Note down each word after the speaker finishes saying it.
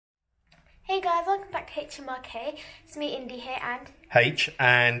Hey guys, welcome back to HMRK. It's me, Indy here, and H,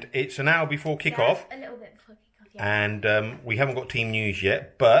 and it's an hour before kickoff. Yeah, a little bit before kickoff, yeah. And we haven't got team news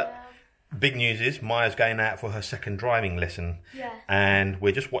yet, but big news is Maya's going out for her second driving lesson. Yeah. And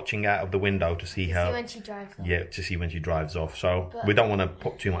we're just watching out of the window to see how. See when she drives off. Yeah, to see when she drives off. So we don't want to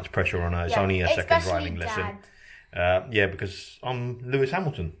put too much pressure on her. It's only a second driving lesson. Yeah, because I'm Lewis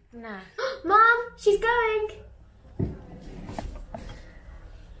Hamilton. Nah. Mom, she's going.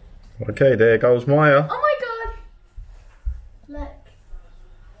 Okay, there goes Maya. Oh my god. Look.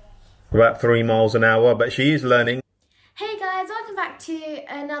 About 3 miles an hour, but she is learning. Hey guys, welcome back to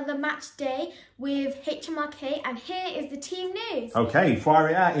another match day with HMRK, and here is the team news. Okay, fire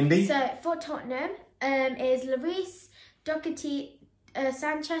it out, Indy. So for Tottenham is Lloris, Doherty,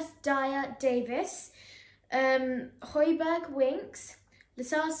 Sanchez, Dyer, Davis, Højbjerg, Winks, Lo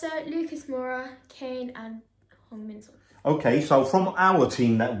Celso, Lucas Moura, Kane, and Minson. Okay, so from our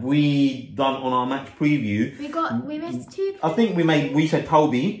team that we done on our match preview, we missed two. I think we said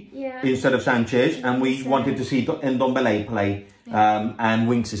Toby instead of Sanchez, and we wanted to see Ndombele play, and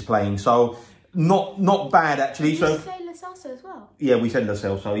Winks is playing. So not bad actually. Did you say Lo Celso as well? Yeah, we said Lo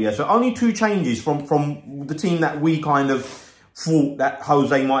Celso. Yeah, so only 2 changes from the team that we kind of thought that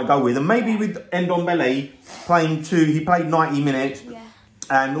Jose might go with, and maybe with Ndombele playing 2. He played 90 minutes. Yeah.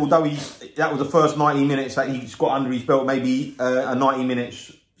 And although that was the first 90 minutes that he's got under his belt, maybe a 90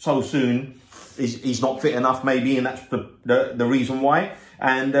 minutes so soon, he's not fit enough maybe, and that's the reason why.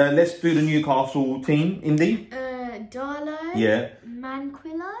 And let's do the Newcastle team, Indy. Darlow. Yeah.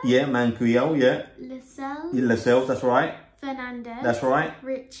 Manquillo. Yeah, Manquillo, yeah. Lascelles, that's right. Fernandez. That's right.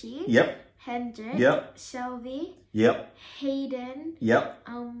 Richie. Yep. Hendrick. Yep. Shelby. Yep. Hayden. Yep.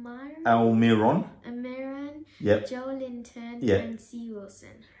 Almiron. Yep. Joe Linton. Yep. And C. Wilson.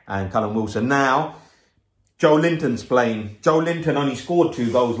 And Callum Wilson. Now, Joe Linton's playing. Joe Linton only scored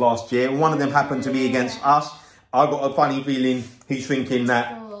 2 goals last year. One of them happened to be against us. I got a funny feeling he's thinking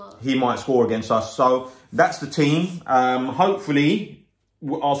that he might score against us. So that's the team. Hopefully,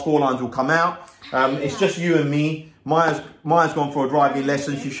 our scorelines will come out. It's just you and me. Maya's gone for a driving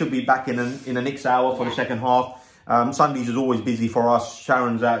lesson. She should be back in the next hour for the second half. Sundays is always busy for us.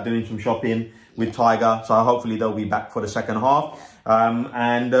 Sharon's out doing some shopping with Tiger, so hopefully they'll be back for the second half.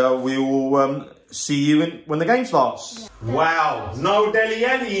 And we will see you when the game starts. Yeah. Wow, no Dele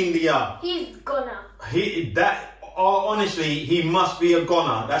Alli, India. He's gonna. Honestly, he must be a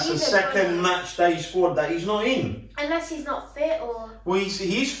goner. That's the second match day squad that he's not in. Unless he's not fit, or. Well,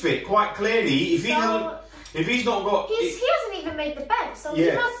 he's fit quite clearly. If he's not got... He hasn't even made the bench, so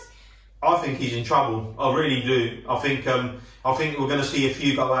he must... I think he's in trouble. I really do. I think we're going to see a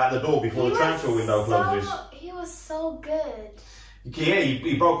few go out the door before the transfer window closes. He was so good. Yeah,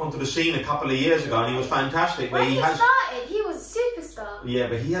 he broke onto the scene a couple of years ago, and he was fantastic. When he started, he was a superstar. Yeah,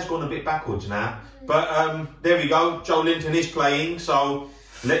 but he has gone a bit backwards now. But there we go. Joe Linton is playing, so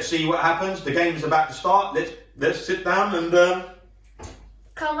let's see what happens. The game is about to start. Let's sit down and...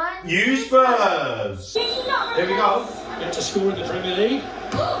 Come on. You Spurs! Here we go. Yet to score in the Premier League.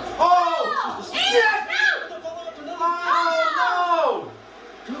 Oh! Yes! No! Oh,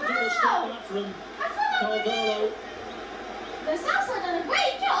 no! Good little step back from Caldaro. The Salsa done a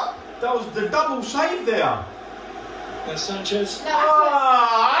great job. That was the double save there. There's Sanchez.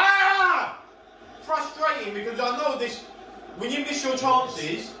 Frustrating, because I know this. When you miss your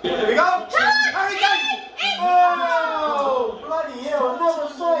chances. There we go. Harry Kane! Oh, bloody hell, another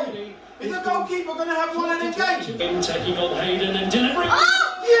save. Is the goalkeeper going to have one in the game? Taking on Hayden and delivering. Oh,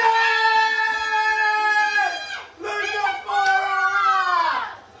 yeah! Lucas Moura!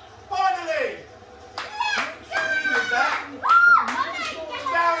 Finally! Who did that?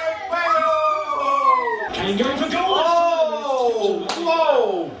 Gareth Bale! Kane going for goal. Oh,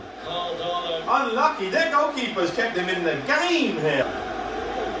 whoa! Caldaro. Unlucky. Their goalkeepers kept them in the game here.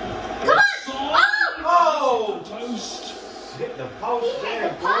 Come on! Oh! Post. Hit the post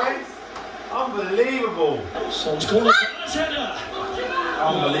there, boys. Unbelievable. Son's corner. Header.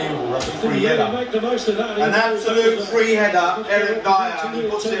 Unbelievable. That's a free Really header. make the most of that. An absolute free header. Eric Dyer. And he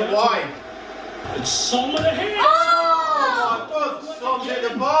puts it wide. And Son with a hit. Oh my God. Son's hit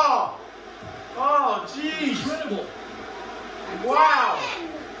the bar. Oh, jeez. Incredible. Wow.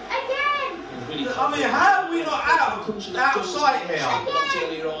 Again. I mean, how are we not out of sight here?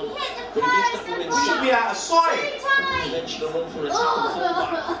 We should be out of sight.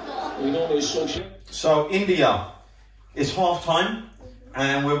 So India, it's half time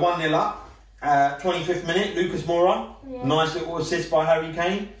and we're 1-0 up. 25th minute, Lucas Moura. Yeah. Nice little assist by Harry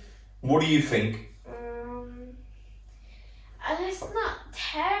Kane. What do you think? It's not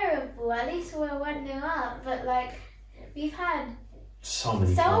terrible. At least we're 1-0 up, but like we've had So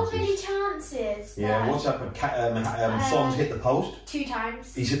many chances. Yeah, what's happened? Son's hit the post. 2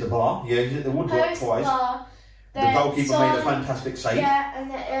 times. He's hit the bar. Yeah, he's hit the woodwork post, twice. Bar, the goalkeeper made a fantastic save. Yeah, and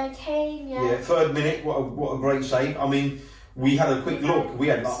then Kane, Yeah, 3rd minute, what a great save. I mean, we had a quick look. We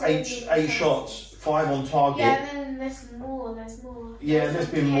had like 8 shots, 5 on target. Yeah, and then there's more. Yeah, there's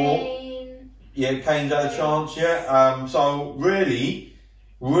been more. Yeah, Kane's had a chance, yeah. So really,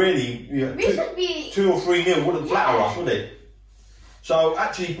 yeah, we should be 2 or 3-0 wouldn't flatter us, would it? So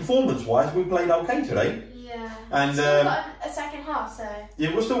actually, performance-wise, we played okay today. Yeah. And still got a second half, so.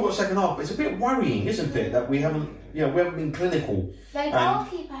 Yeah, we've still got a second half, but it's a bit worrying, isn't it, that we haven't been clinical. Their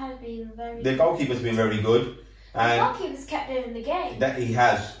goalkeeper has been very. Their goalkeeper's been very good. And the goalkeeper's kept it in the game. That he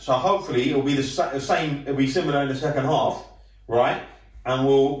has. So hopefully it'll be the same. It'll be similar in the second half, right? And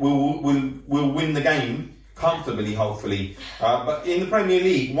we'll win the game comfortably, hopefully. But in the Premier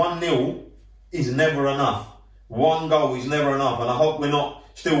League, 1-0 is never enough. 1 goal is never enough, and I hope we're not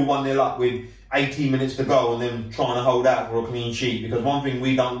still 1-0 up with 18 minutes to go and then trying to hold out for a clean sheet. Because one thing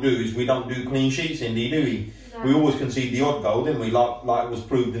we don't do is we don't do clean sheets, Indy, do we? No. We always concede the odd goal, didn't we? Like was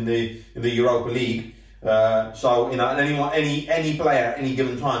proved in the Europa League. So you know, any player at any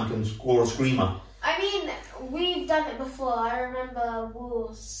given time can score a screamer. I mean, we've done it before. I remember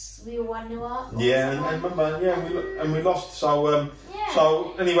Wolves. We were 1-0 up. Yeah, and remember, yeah, we lost. So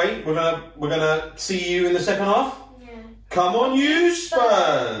so anyway, we're gonna see you in the second half. Yeah. Come on, you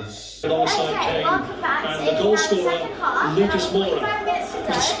Spurs! Alongside Kane and the goal scorer Lucas Moura.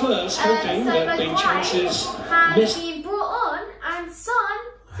 The Spurs hoping that the chances has been brought on, and Son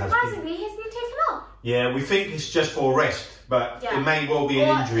surprisingly has been taken off. Yeah, we think it's just for rest, but it may well be an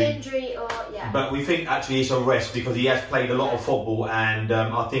injury. But we think actually it's a rest because he has played a lot of football, and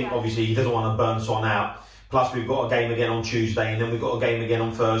I think obviously he doesn't want to burn Son out. Plus we've got a game again on Tuesday, and then we've got a game again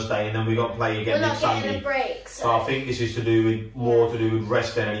on Thursday, and then we've got to play again next Sunday. We're not getting a break. So I think this is to do with more to do with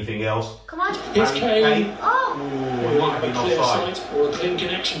rest than anything else. Come on. Here's Kane. It might have been offside. Or a clean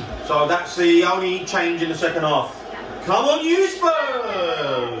connection. So that's the only change in the second half. Yeah. Come on, you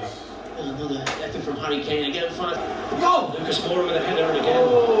Spurs! Another effort from Harry Kane again. Go! Lucas Moura with a header again.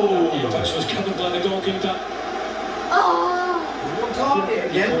 The touch was covered by the goalkeeper.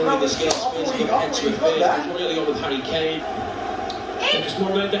 Again, really on with Harry Kane. Lucas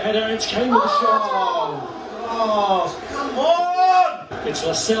Moura made the header. It's Kane with the shot. Come on! It's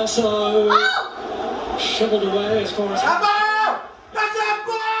Lo Celso. Shoveled away as far as. That's a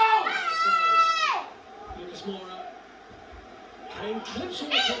ball! Lucas Moura. Kane clips on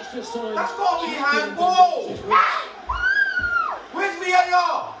the top this time. That's got to be handball! Where's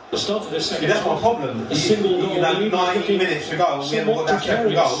VAR? The start of this second that's my problem. A single goal. You know, 90 minutes to go, and we haven't got that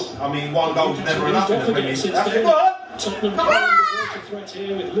second goal. I mean, 1 goal's never enough in the Premier League. That's it, what? Tottenham a threat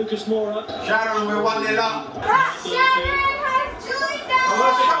here with Lucas Moura. Sharon, we're 1-0 up. Sharon has joined us!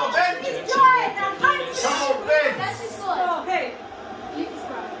 Come on, Ben! He's joined us! Come on, Ben! That's his squad.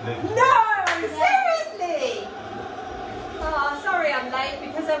 No! Seriously? Oh, sorry I'm late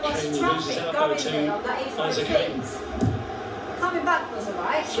because there was traffic going there on that A56. Coming back was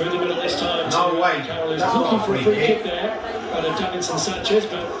alright. Through the middle this time. No way. Carroll is looking for a free kick there out of Davinson Sanchez,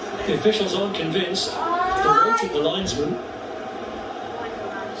 but the officials aren't convinced. They're waiting the linesman.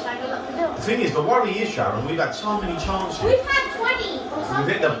 The thing is, the worry is, Sharon, we've had so many chances. We've had 20.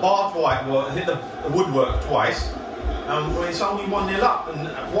 We've hit the bar twice, hit the woodwork twice. It's only 1-0 up, and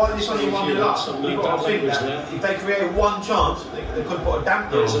while it's only 1-0 up, you've got to think that if they create 1 chance, they could put a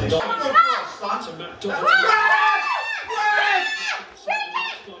dampener on this.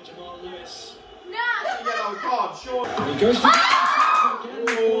 Yellow card, sure. He goes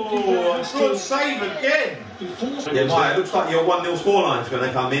for good save again. Yeah, Maya, it looks like your 1-0 scoreline's going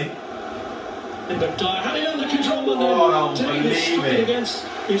to come in. But had it under control, and then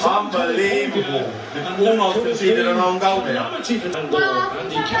unbelievable. They've almost conceded an own goal there. Andy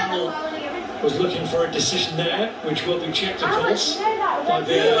Carroll was looking for a decision there, which will be checked, of course, by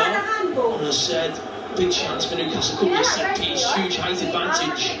VAR. And as said, big chance for Newcastle. Could be a set piece, huge height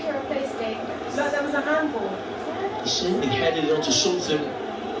advantage. So there was a handball. He certainly headed it onto something. I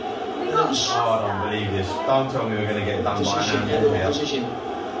don't believe this. Don't tell me we're going to get done by a handball here. Position.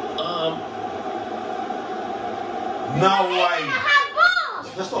 No way.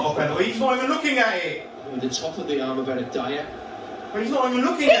 That's not a penalty. He's not even looking at it. With the top of the arm of Eric Dyer. But he's not even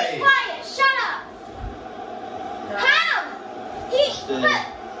looking at it. Be quiet. Shut up. How?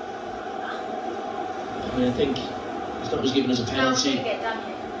 I think if that was given as a penalty, I think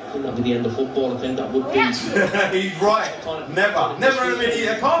that would be the end of football. I think that would be. He's right. Never in a minute.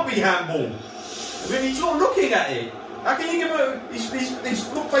 It can't be handball. I mean, he's not looking at it. How can you give a? He's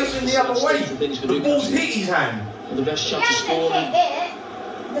not facing the other way. The ball's hit his hand. And the best chance of scoring.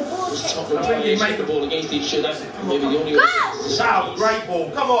 Was Tottenham I think trying he to made make the ball against each other. Maybe the only Wow, great ball.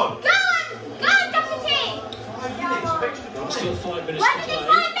 Come on. Go on, Doherty. 5 minutes of extra time. Still 5 minutes Where to did he play.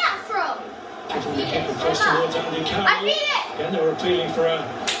 find that from? Giving the kick across towards Andy Carroll. I feel it. Again, they were appealing for a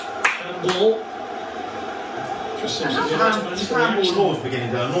handball. Just seems to be an automatic This handball reaction. law is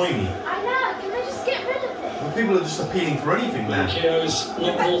beginning to annoy me. I know. Can they just get rid of it? Well, people are just appealing for anything now. Keogh's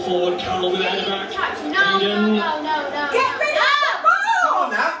long ball forward. Carroll with the header back. No. Get rid of the ball! Come on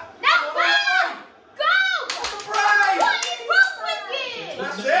now. No, go! Pray. What is wrong with you?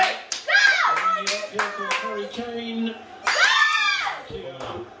 That's it. Go! Here for Harry Kane. Go!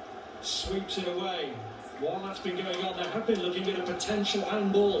 Keogh sweeps it away. While that's been going on, they have been looking at a potential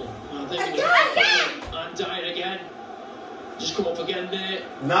handball. Again! And Dyer again. Just come up again there.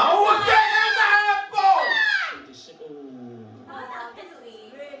 No, again, there's the handball.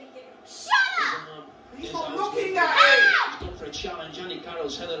 Shut up! He's not looking at it. He's gone for a challenge. Andy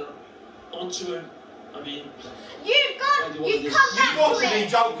Carroll's headed onto him. I mean, You come back You've to got to be it.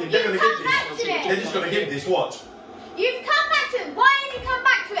 joking. They're going to Come give back to this. it. They're just going to give this. Watch. You've come back to it. Why have you come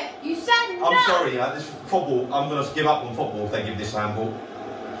back to it? You said no. I'm sorry, this football. I'm going to give up on football if they give this handball.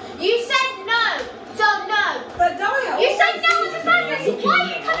 You said no. So no. But Dyer, You said no in the first place. looking Why are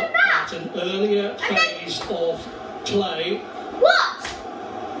now you coming back? at an earlier phase of play What?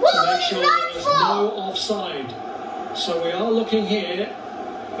 What to are make these sure lines there is for? no offside. So we are looking here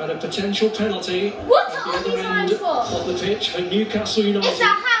at a potential penalty What at are the these other lines end for? of the pitch for Newcastle United It's a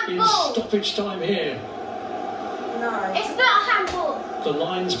handball. in stoppage time here. No. It's not a handball. The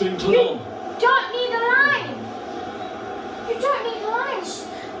line's been put You on. don't need a line. You don't need a line.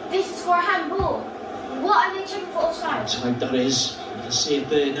 This is for a handball. What are they checking for offside? Tight that is. You can see it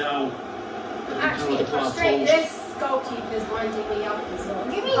there now. Actually frustrated. This goalkeeper's winding me up as well.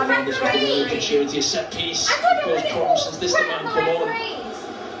 Give me This is the opportunity, a set piece. I told you Goes cross, is this the man come on?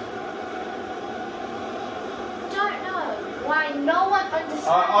 Don't know why no one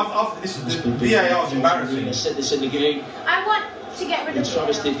understands. This is the VAR is embarrassing. I said this in the game. I want to get rid of It's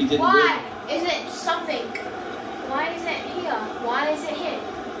travesty if he it. didn't Why is it something? Why is it here? Why is it here?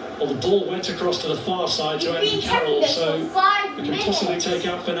 Well, the ball went across to the far side to You've Andy been checking Carroll, this so for 5 we can minutes. possibly take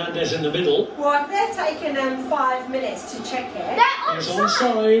out Fernandes in the middle. Well, if they're taking 5 minutes to check it, They're He's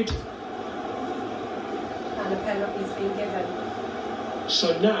onside. onside. and a penalty's been given.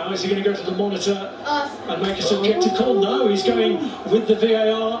 So now, is he going to go to the monitor Us. and make a subjective call? No, he's going with the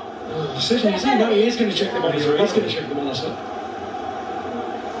VAR decision. Is he? No, he is going to check the monitor. He's going to check the monitor.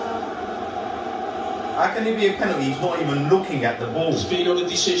 How can it be a penalty? He's not even looking at the ball. There's been other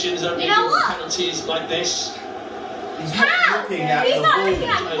decisions that You know what? penalties like this. He's How? not looking at He's the not ball. looking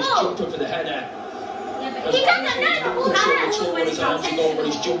at the He's ball. jumping for the header. Yeah, but He doesn't know the ball Push there. it toward his arm to go when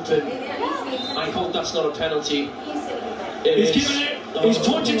he's jumping. I hope that's not a penalty. He's He's given it. He's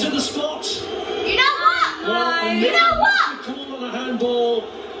pointed to the spot. You know what? Well, You know what? Call on a handball,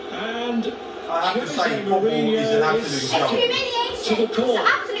 and I have to Jose say, football is an Mourinho absolute It's joke. humiliation. To the call. It's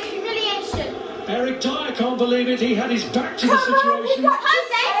absolute humiliation. Eric Dyer can't believe it. He had his back to the Come on, situation. we got-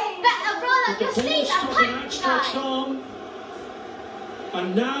 Jose, better roll up The your ball sleeves and struck an punch outstretched guy. arm.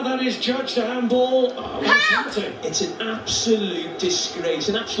 And now that is judged a handball. How? It's an absolute disgrace,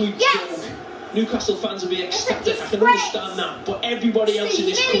 an absolute Yes. joke. Newcastle fans will be It's a ecstatic. I can disgrace. understand that, but everybody else It's in a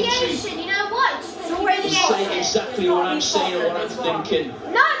this country humiliation. You know what? It's It's a always is humiliation. saying exactly what I'm saying and what I'm thinking.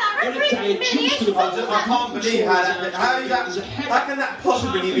 No, that Eric referee's Dyer jumps to humiliation. the ball. I can't believe how can that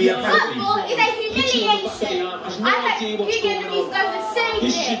possibly be a penalty? Football is a humiliation. I hope you get these guys to say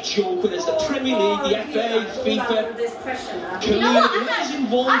This is a this. joke when it's the Premier League, the FA, FIFA. This pressure now. Can You know what? whoever is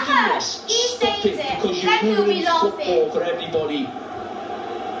involved in this, He stop says it it. because Then you're he'll be ruining laughing. football for everybody.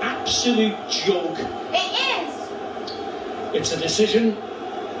 Absolute joke. It is. It's a decision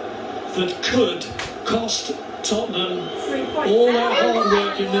that could cost Tottenham 3 points. all their hard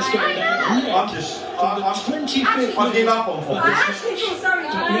work in this game. I'm just, I'm 25th I give up on I football. actually feel sorry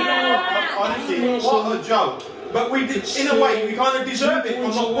for you. Honestly, what a joke. But we did, in a way, we kind of deserve it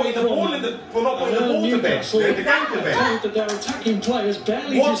for not putting the ball in for not putting the ball to bed, the game to bed. That their attacking players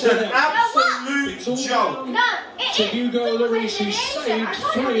barely What deserve an it. absolute joke. No, it To is. Hugo Lloris, who's saved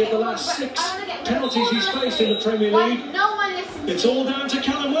 3 of the last 6 penalties he's faced in the Premier League. No one listens. It's all down to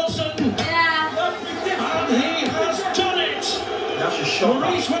Callum Wilson, and Yeah. he has done it. That's a shocker.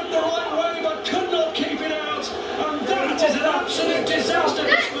 Lloris went the right way but could not keep it out, and that is an absolute disaster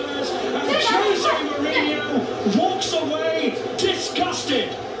for Spurs. And Jose Mourinho walks away disgusted.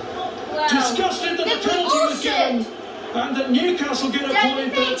 Well, Disgusted that the this was penalty was bullshit. given, and that Newcastle get a Don't you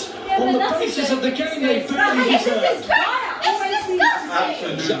point think? that, on the basis of the game, they barely deserved. It's disgraceful.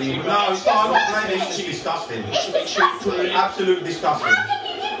 Absolutely. No, it's not. I'm not playing this. It's disgusting. It's disgusting. Absolutely disgusting.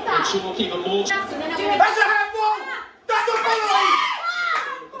 How can you give that? That's a handball. That's a handball! That's a penalty!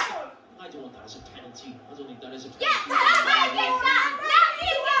 I don't want that as a penalty. I don't think that is a penalty. Yeah, how you give that? How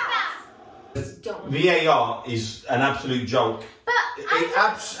you give that? VAR is an absolute joke. But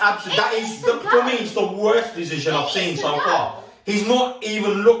That is for me, it's the worst decision I've seen so far. He's not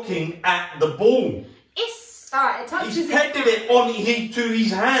even looking at the ball. It's alright. He's headed it on to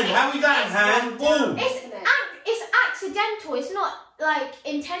his hand. How is that handball? It's accidental. It's not like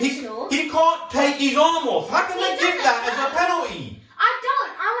intentional. He can't take his arm off. How can they give that as a penalty? I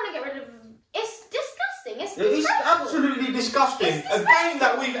want to get rid of. It's disgusting. It's absolutely disgusting. A game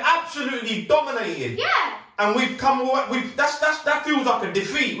that we've absolutely dominated. Yeah. And we've come. That feels like a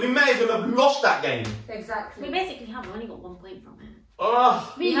defeat. We may as well have lost that game. Exactly. We basically have only got 1 point from it.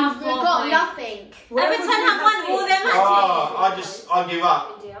 We've got nothing. Everton have won all their matches. I'll give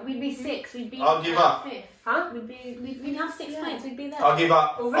up. We'd be 6. We'd be. I'll give up. 5th. Huh? We'd have 6 points. We'd be there. I'll give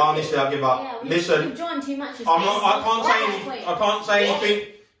up. Honestly, I'll give up. Yeah, Listen, we've drawn 2 matches. I can't say anything.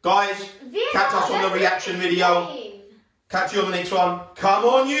 Guys, catch us on the reaction video. Catch you on the next one. Come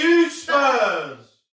on, you Spurs!